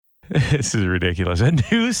This is ridiculous. A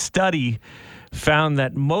new study found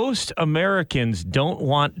that most Americans don't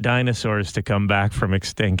want dinosaurs to come back from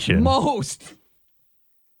extinction. Most.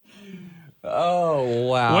 Oh,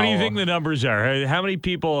 wow. What do you think the numbers are? How many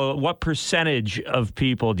people, what percentage of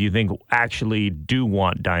people do you think actually do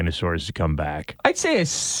want dinosaurs to come back? I'd say a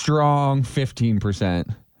strong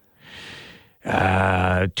 15%.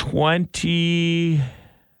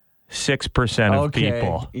 26% of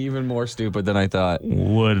people even more stupid than I thought.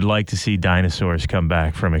 would like to see dinosaurs come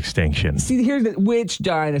back from extinction. See, here's which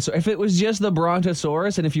dinosaur. If it was just the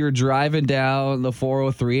Brontosaurus, and if you were driving down the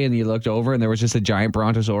 403 and you looked over and there was just a giant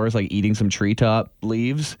Brontosaurus like eating some treetop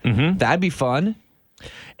leaves, that'd be fun.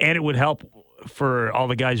 And it would help for all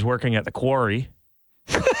the guys working at the quarry.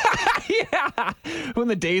 Yeah. When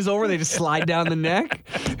the day's over, they just slide down the neck.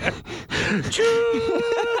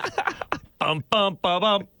 Bum, bum, ba,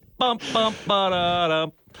 bum, bum, bum,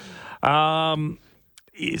 ba, da, dum.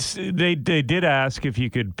 They did ask if you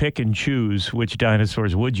could pick and choose which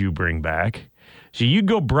dinosaurs would you bring back. So you'd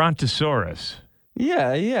go Brontosaurus.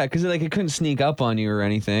 Yeah, because like it couldn't sneak up on you or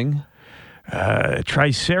anything.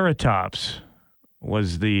 Triceratops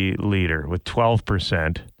was the leader with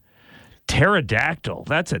 12%. Pterodactyl,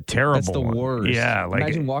 that's a terrible That's the worst. one. Yeah, like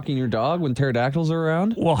imagine walking your dog when pterodactyls are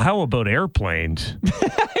around. Well, how about airplanes?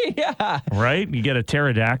 Yeah. Right? You get a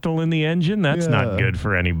pterodactyl in the engine? That's not good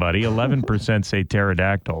for anybody. 11% say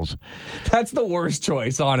pterodactyls. That's the worst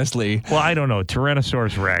choice, honestly. Well, I don't know.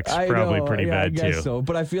 Tyrannosaurus Rex, probably pretty bad, I guess too. so.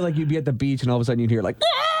 But I feel like you'd be at the beach and all of a sudden you'd hear like,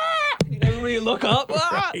 everybody look up.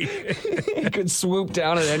 It could swoop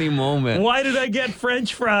down at any moment. Why did I get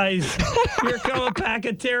French fries? Here come a pack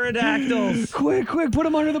of pterodactyls. Quick, put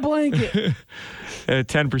them under the blanket.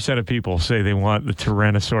 10% of people say they want the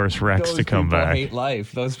Tyrannosaurus Rex to come back. Those people hate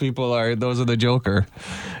life. Those are the Joker.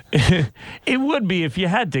 It would be if you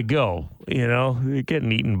had to go, you know,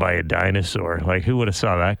 getting eaten by a dinosaur. Like, who would have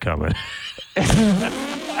saw that coming?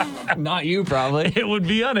 Not you, probably. It would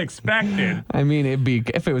be unexpected. I mean,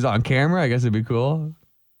 if it was on camera, I guess it'd be cool.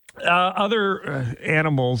 Other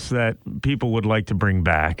animals that people would like to bring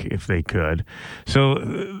back if they could. So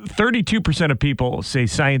 32% of people say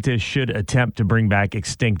scientists should attempt to bring back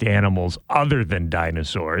extinct animals other than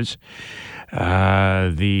dinosaurs.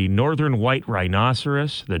 The northern white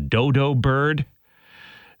rhinoceros, the dodo bird,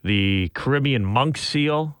 the Caribbean monk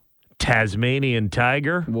seal, Tasmanian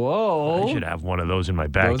tiger. Whoa. I should have one of those in my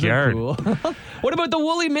backyard. Those are cool. What about the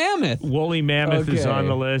woolly mammoth? Woolly mammoth is on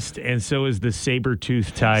the list, and so is the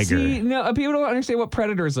saber-toothed tiger. See, no, people don't understand what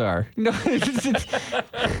predators are. No.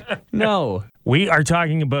 No. We are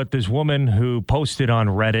talking about this woman who posted on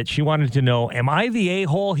Reddit. She wanted to know, am I the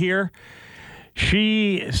a-hole here?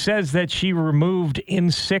 She says that she removed in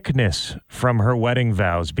sickness from her wedding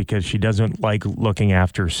vows because she doesn't like looking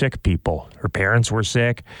after sick people. Her parents were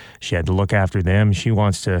sick. She had to look after them. She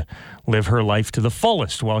wants to live her life to the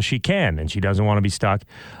fullest while she can, and she doesn't want to be stuck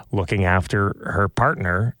looking after her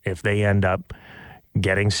partner if they end up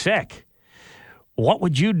getting sick. What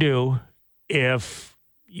would you do if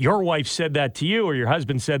your wife said that to you or your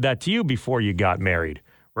husband said that to you before you got married?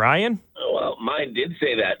 Ryan? Well, mine did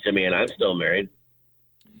say that to me, and I'm still married.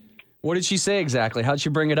 What did she say exactly? How'd she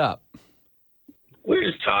bring it up? We were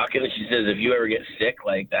just talking, and she says, if you ever get sick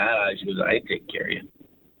like that, she goes, I take care of you.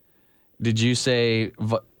 Did you say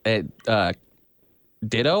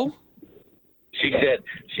ditto? She said,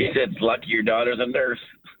 it's lucky your daughter's a nurse.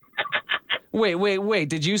 Wait.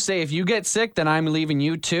 Did you say if you get sick, then I'm leaving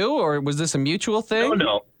you too? Or was this a mutual thing?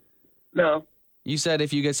 No. You said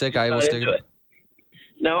if you get sick, I will stick it.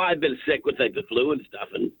 No, I've been sick with like the flu and stuff,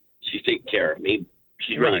 and she's taking care of me.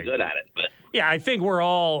 She's really good at it. But yeah, I think we're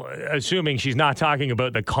all assuming she's not talking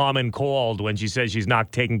about the common cold when she says she's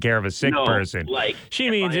not taking care of a sick person. Like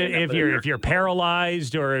she means if you're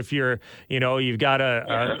paralyzed or if you've got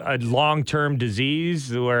a long-term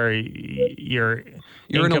disease where you're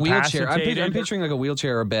in a wheelchair. I'm picturing like a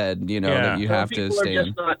wheelchair or a bed, that you have to stay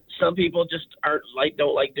in. Some people just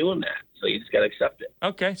don't like doing that. So you just got to accept it.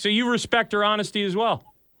 Okay. So you respect her honesty as well?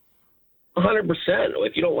 100%.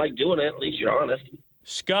 If you don't like doing it, at least you're honest.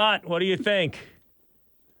 Scott, what do you think?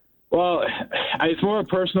 Well, it's more a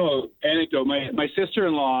personal anecdote. My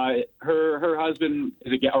sister-in-law, her husband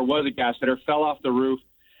was a gas fitter, fell off the roof,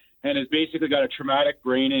 and has basically got a traumatic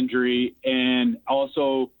brain injury, and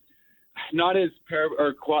also not as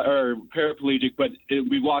paraplegic, but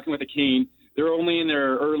be walking with a cane. They're only in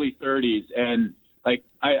their early 30s, and like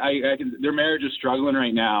their marriage is struggling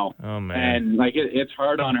right now. Oh man! And like it's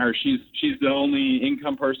hard on her. She's the only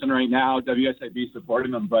income person right now. WSIB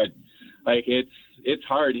supporting them, but like it's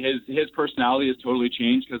hard. His personality has totally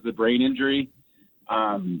changed because of the brain injury.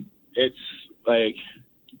 It's like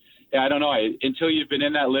I don't know. Until you've been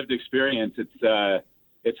in that lived experience,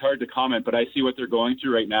 it's hard to comment. But I see what they're going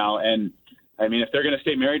through right now, and I mean, if they're going to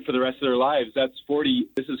stay married for the rest of their lives, that's 40.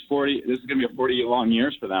 This is 40. This is going to be a 40 long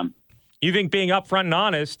years for them. You think being upfront and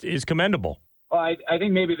honest is commendable? Well, I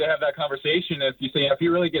think maybe they have that conversation. If you say, if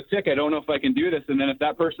you really get sick, I don't know if I can do this. And then if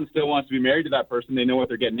that person still wants to be married to that person, they know what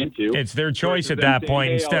they're getting into. It's their choice at that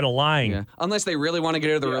point instead of lying. Yeah. Unless they really want to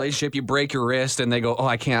get out of the relationship, you break your wrist and they go, oh,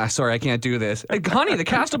 I can't do this. Hey, honey, the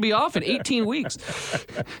cast will be off in 18 weeks.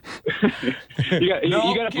 you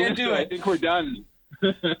got to do it. I think we're done.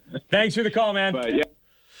 Thanks for the call, man. But, yeah.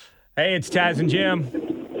 Hey, it's Taz and Jim.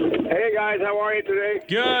 Hey, guys. How are you today?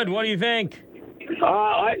 Good. What do you think?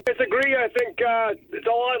 I disagree. I think it's a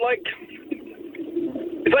lot like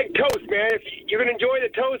it's like toast, man. If you can enjoy the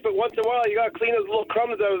toast, but once in a while you got to clean those little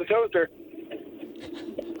crumbs out of the toaster.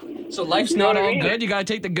 So life's not all good? You got to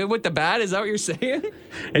take the good with the bad? Is that what you're saying?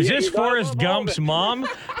 Is this Forrest Gump's mom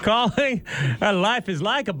calling? Life is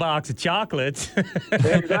like a box of chocolates.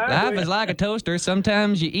 Exactly. Life is like a toaster.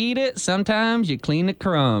 Sometimes you eat it, sometimes you clean the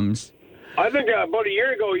crumbs. I think about a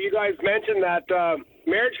year ago you guys mentioned that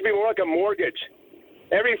marriage should be more like a mortgage.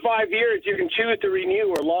 Every 5 years you can choose to renew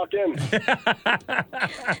or lock in.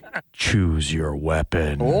 Choose your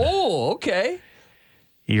weapon. Oh, okay.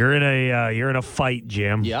 You're in a fight,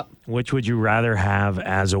 Jim. Yep. Which would you rather have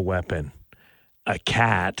as a weapon? A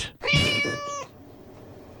cat?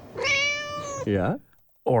 Yeah.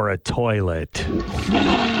 Or a toilet?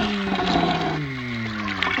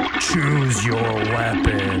 Choose your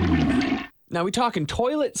weapon. Now, we talking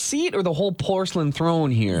toilet seat or the whole porcelain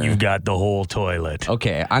throne here? You've got the whole toilet.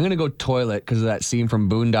 Okay, I'm going to go toilet because of that scene from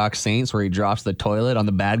Boondock Saints where he drops the toilet on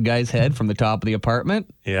the bad guy's head from the top of the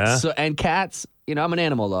apartment. Yeah. So, and cats, I'm an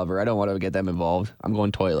animal lover. I don't want to get them involved. I'm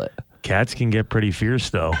going toilet. Cats can get pretty fierce,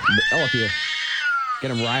 though. Oh, if you get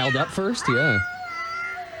them riled up first, yeah.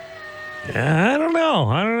 I don't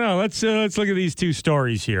know. Let's look at these two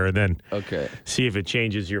stories here and then see if it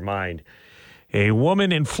changes your mind. A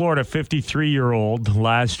woman in Florida, 53-year-old,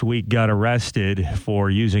 last week got arrested for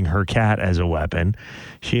using her cat as a weapon.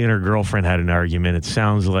 She and her girlfriend had an argument. It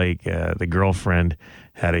sounds like the girlfriend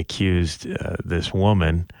had accused this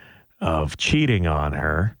woman of cheating on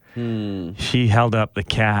her. She held up the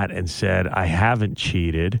cat and said, "I haven't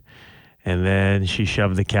cheated." And then she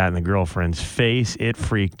shoved the cat in the girlfriend's face. It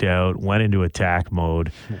freaked out, went into attack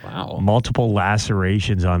mode. Wow. Multiple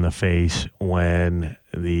lacerations on the face when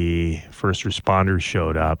the first responders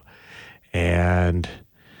showed up. And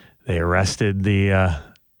they arrested the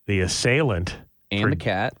assailant. And the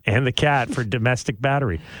cat. And the cat for domestic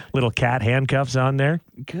battery. Little cat handcuffs on there.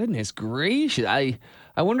 Goodness gracious. I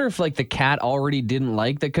wonder if, the cat already didn't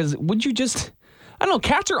like that. Because would you just... I don't know.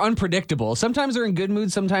 Cats are unpredictable. Sometimes they're in good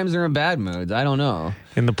moods. Sometimes they're in bad moods. I don't know.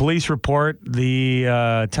 In the police report,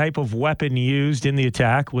 the type of weapon used in the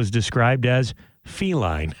attack was described as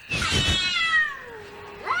feline.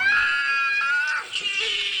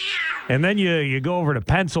 And then you go over to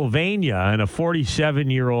Pennsylvania, and a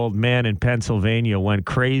 47-year-old man in Pennsylvania went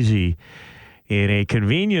crazy in a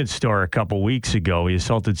convenience store a couple weeks ago. He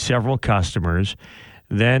assaulted several customers,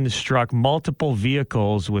 then struck multiple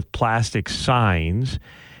vehicles with plastic signs,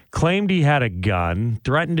 claimed he had a gun,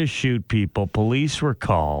 threatened to shoot people. Police were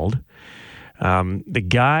called. The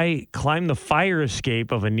guy climbed the fire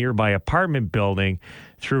escape of a nearby apartment building,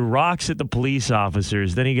 threw rocks at the police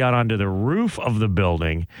officers. Then he got onto the roof of the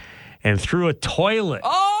building and threw a toilet.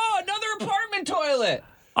 Oh, another apartment toilet.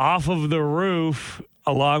 Off of the roof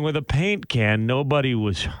along with a paint can. Nobody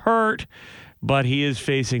was hurt. But he is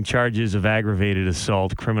facing charges of aggravated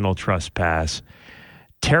assault, criminal trespass,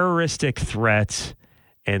 terroristic threats,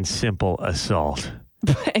 and simple assault.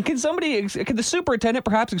 And can the superintendent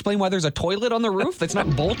perhaps explain why there's a toilet on the roof that's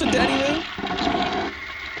not bolted to anything?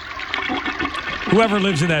 Whoever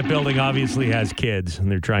lives in that building obviously has kids,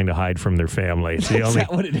 and they're trying to hide from their family. It's Is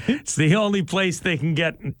that what it is? It's the only place they can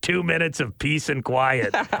get 2 minutes of peace and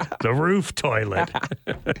quiet. The roof toilet.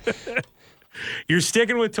 You're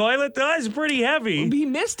sticking with toilet? That's pretty heavy. He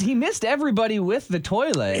missed everybody with the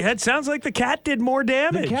toilet. Yeah, it sounds like the cat did more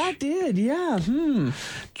damage. The cat did, yeah.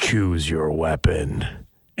 Choose your weapon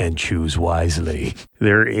and choose wisely.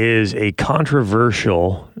 There is a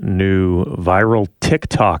controversial new viral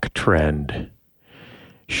TikTok trend.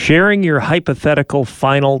 Sharing your hypothetical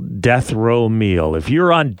final death row meal. If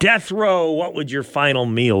you're on death row, what would your final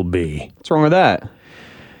meal be? What's wrong with that?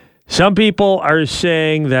 Some people are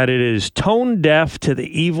saying that it is tone deaf to the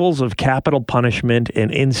evils of capital punishment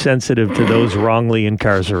and insensitive to those wrongly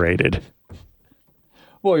incarcerated.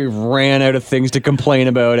 Well, you've ran out of things to complain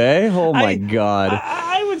about, eh? Oh, my God.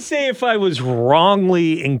 I would would say if I was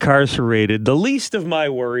wrongly incarcerated, the least of my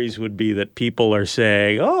worries would be that people are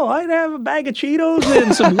saying, "Oh, I'd have a bag of Cheetos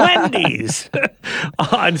and some Wendy's"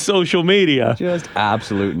 on social media. Just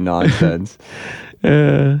absolute nonsense.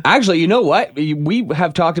 Actually, you know what? We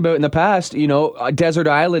have talked about in the past, desert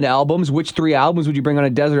island albums. Which 3 albums would you bring on a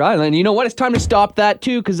desert island? And you know what? It's time to stop that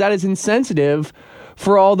too, because that is insensitive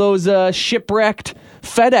for all those shipwrecked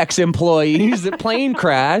FedEx employees that plane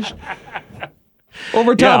crashed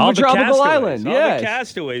over top of a tropical island. All the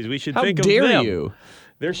castaways. We should think of them. How dare you?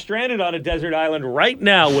 They're stranded on a desert island right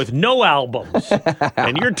now with no albums.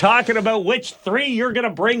 And you're talking about which 3 you're going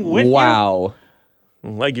to bring with you? Wow.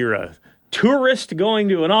 Like you're a tourist going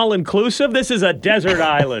to an all-inclusive? This is a desert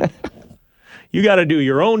island. You got to do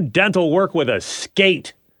your own dental work with a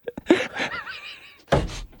skate.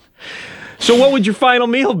 So what would your final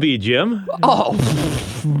meal be, Jim? Oh,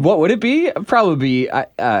 what would it be? Probably be,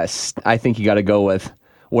 I think you got to go with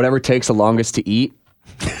whatever takes the longest to eat.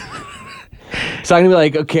 So I'm going to be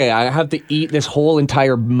like, okay, I have to eat this whole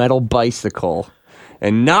entire metal bicycle.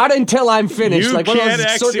 And not until I'm finished, you like one of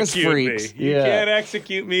those circus execute freaks. Me. You can't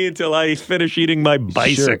execute me until I finish eating my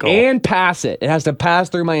bicycle. Sure. And pass it. It has to pass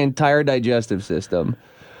through my entire digestive system.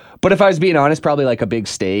 But if I was being honest, probably like a big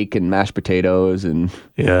steak and mashed potatoes and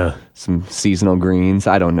some seasonal greens.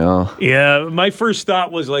 I don't know. Yeah, my first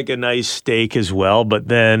thought was like a nice steak as well. But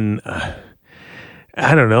then,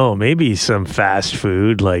 I don't know, maybe some fast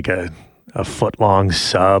food, like a foot-long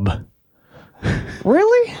sub.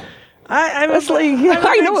 Really? I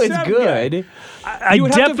know it's good. I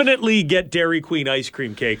definitely get Dairy Queen ice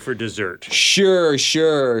cream cake for dessert.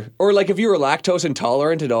 Sure. Or like if you were lactose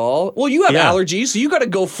intolerant at all. Well, you have allergies, so you got to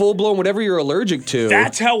go full-blown whatever you're allergic to.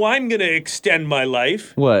 That's how I'm going to extend my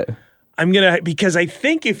life. What? Because I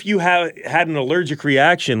think if you had an allergic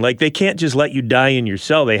reaction, like they can't just let you die in your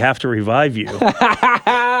cell. They have to revive you.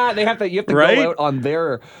 You have to go out on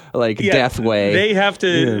their death way. They have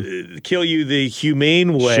to kill you the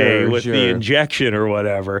humane way with the injection or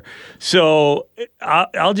whatever. So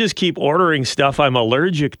I'll just keep ordering stuff I'm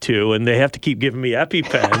allergic to, and they have to keep giving me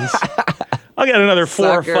EpiPens. I'll get another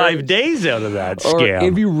 4 or 5 days out of that scam. Or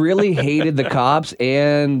if you really hated the cops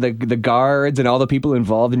and the guards and all the people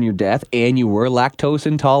involved in your death and you were lactose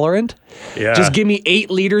intolerant, just give me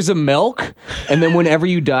 8 liters of milk, and then whenever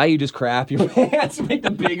you die, you just crap your pants and make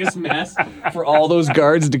the biggest mess for all those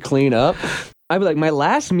guards to clean up. I'd be like, my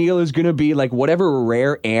last meal is going to be like whatever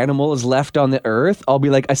rare animal is left on the earth. I'll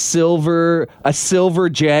be like a silver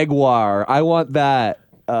jaguar. I want that.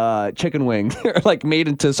 Chicken wing, like made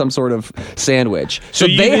into some sort of sandwich. So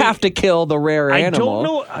they have to kill the rare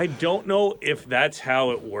animal. I don't know if that's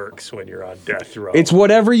how it works when you're on death row. It's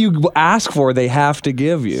whatever you ask for, they have to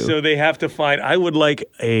give you. So they have to find. I would like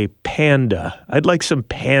a panda. I'd like some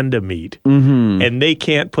panda meat, and they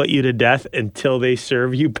can't put you to death until they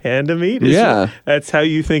serve you panda meat. That's how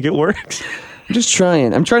you think it works. I'm just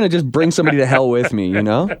trying. I'm trying to just bring somebody to hell with me.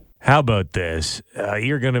 How about this?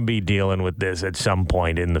 You're going to be dealing with this at some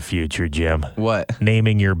point in the future, Jim. What?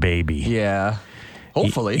 Naming your baby. Yeah.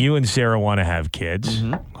 Hopefully. You and Sarah want to have kids.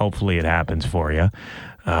 Hopefully it happens for you.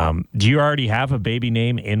 Do you already have a baby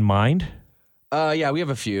name in mind? Yeah, we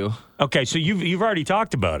have a few. Okay, so you've already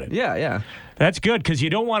talked about it. Yeah. That's good, because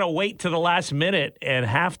you don't want to wait to the last minute and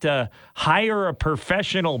have to hire a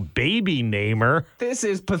professional baby namer. This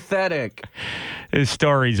is pathetic. This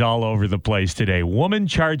story's all over the place today. Woman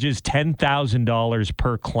charges $10,000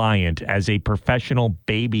 per client as a professional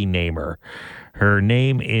baby namer. Her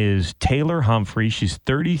name is Taylor Humphrey. She's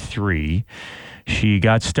 33. She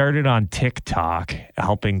got started on TikTok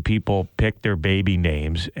helping people pick their baby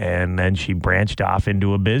names, and then she branched off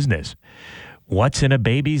into a business. What's in a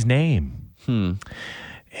baby's name?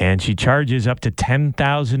 And she charges up to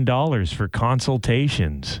 $10,000 for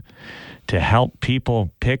consultations to help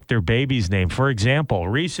people pick their baby's name. For example,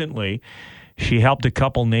 recently, she helped a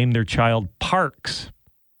couple name their child Parks.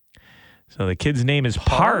 So the kid's name is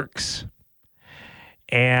Parks.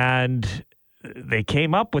 And they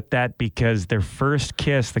came up with that because their first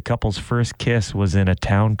kiss, the couple's first kiss, was in a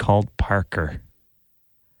town called Parker.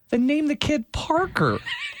 They named the kid Parker.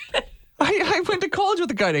 I went to college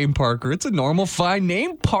with a guy named Parker. It's a normal, fine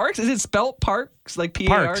name. Parks? Is it spelled Parks? Like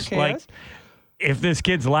P-A-R-K-S? Parks. Like, if this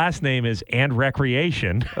kid's last name is and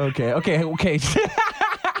recreation. Okay.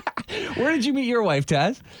 Where did you meet your wife,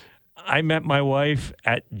 Taz? I met my wife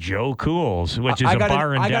at Joe Cool's, which is a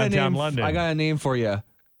bar in downtown London. I got a name for you.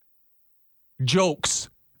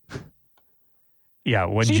 Jokes. Yeah,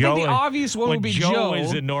 when so Joe, the obvious one would be Joe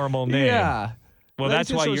is a normal name. Yeah. Well,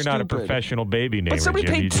 that's why you're not a professional baby namer. But somebody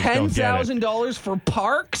paid $10,000 for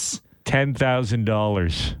Parks?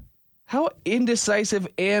 $10,000. How indecisive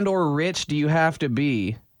and or rich do you have to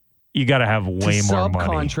be? You got to have way more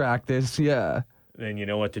money. Subcontract this, yeah. Then you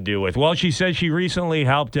know what to do with. Well, she says she recently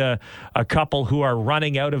helped a couple who are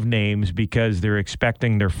running out of names because they're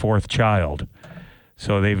expecting their fourth child.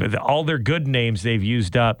 So all their good names they've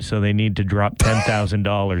used up, so they need to drop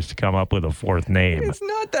 $10,000 to come up with a fourth name. It's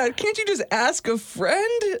not that. Can't you just ask a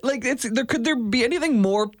friend? Like, could there be anything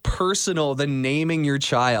more personal than naming your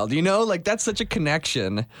child? You know, like that's such a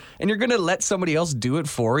connection, and you're gonna let somebody else do it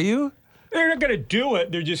for you? They're not going to do it.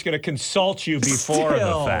 They're just going to consult you before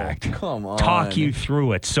the fact. Come on. Talk you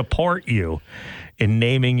through it. Support you in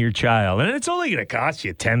naming your child. And it's only going to cost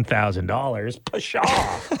you $10,000.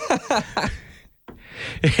 Pshaw.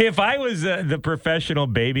 If I was the professional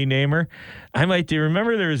baby namer, I might do.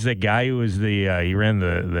 Remember there was the guy who was he ran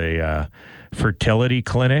the fertility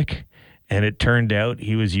clinic? And it turned out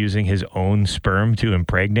he was using his own sperm to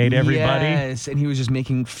impregnate everybody. Yes, and he was just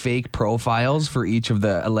making fake profiles for each of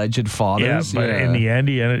the alleged fathers. Yeah, but in the end,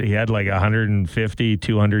 he had like 150,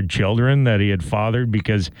 200 children that he had fathered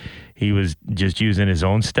because he was just using his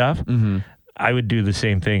own stuff. Mm-hmm. I would do the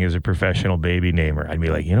same thing as a professional baby namer. I'd be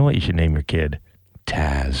like, you know what? You should name your kid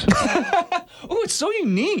Taz. Oh, it's so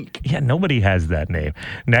unique. Yeah, nobody has that name.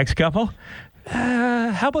 Next couple.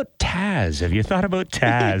 How about Taz? Have you thought about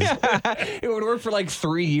Taz? Yeah, it would work for like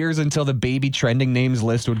 3 years until the baby trending names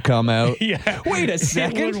list would come out. Yeah. Wait a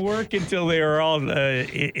second. It would work until they were all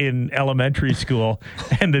in elementary school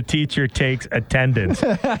and the teacher takes attendance.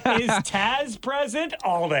 Is Taz present?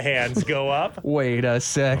 All the hands go up. Wait a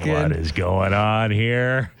second. What is going on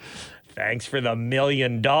here? Thanks for the $1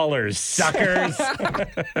 million, suckers.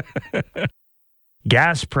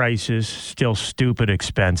 Gas prices still stupid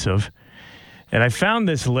expensive. And I found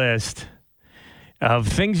this list of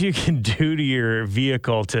things you can do to your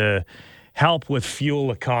vehicle to help with fuel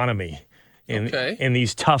economy in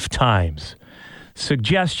these tough times.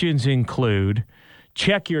 Suggestions include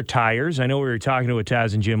check your tires. I know we were talking to a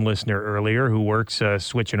Taz and Jim listener earlier who works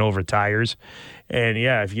switching over tires. And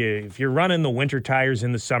yeah, if you're running the winter tires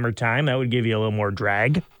in the summertime, that would give you a little more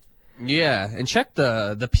drag. Yeah, and check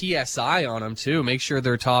the PSI on them, too. Make sure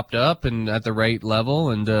they're topped up and at the right level,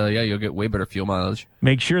 and you'll get way better fuel mileage.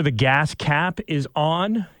 Make sure the gas cap is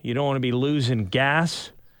on. You don't want to be losing gas.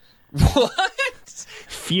 What?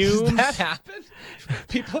 Fumes. Does that happen?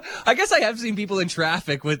 I guess I have seen people in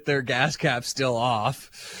traffic with their gas cap still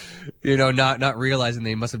off. You know, not realizing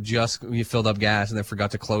they must have just filled up gas and they forgot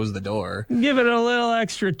to close the door. Give it a little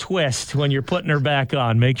extra twist when you're putting her back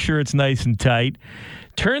on. Make sure it's nice and tight.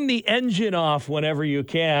 Turn the engine off whenever you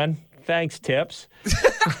can. Thanks, tips.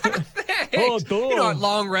 You know,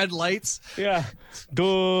 long red lights. Yeah.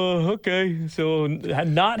 Okay. So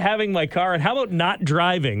not having my car. And how about not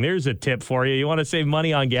driving? There's a tip for you. You want to save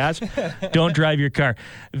money on gas? Don't drive your car.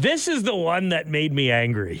 This is the one that made me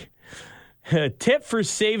angry. Tip for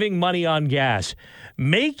saving money on gas.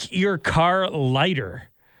 Make your car lighter.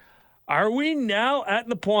 Are we now at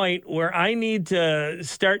the point where I need to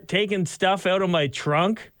start taking stuff out of my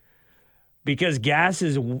trunk because gas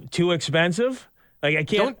is too expensive? Like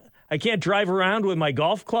I can't drive around with my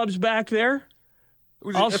golf clubs back there.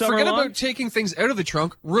 Forget about taking things out of the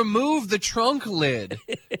trunk. Remove the trunk lid.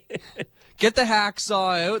 Get the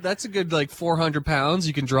hacksaw out. That's a good 400 pounds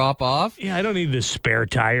you can drop off. Yeah, I don't need the spare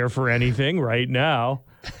tire for anything right now.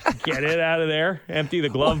 Get it out of there. Empty the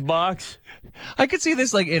glove box. I could see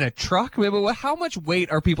this in a truck. But how much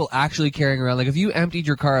weight are people actually carrying around? If you emptied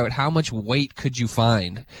your car out, how much weight could you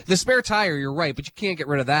find? The spare tire, you're right, but you can't get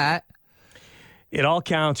rid of that. It all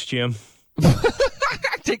counts, Jim.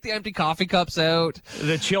 Take the empty coffee cups out.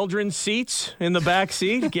 The children's seats in the back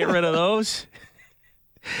seat, get rid of those.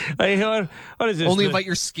 What is this? Only invite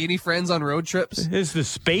your skinny friends on road trips. Is the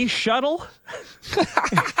space shuttle?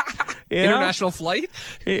 International flight?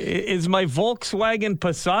 Is my Volkswagen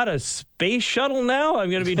Passat a space shuttle now?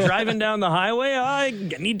 I'm going to be driving down the highway. I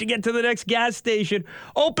need to get to the next gas station.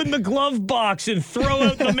 Open the glove box and throw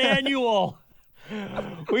out the manual.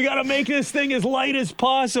 We got to make this thing as light as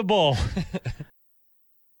possible.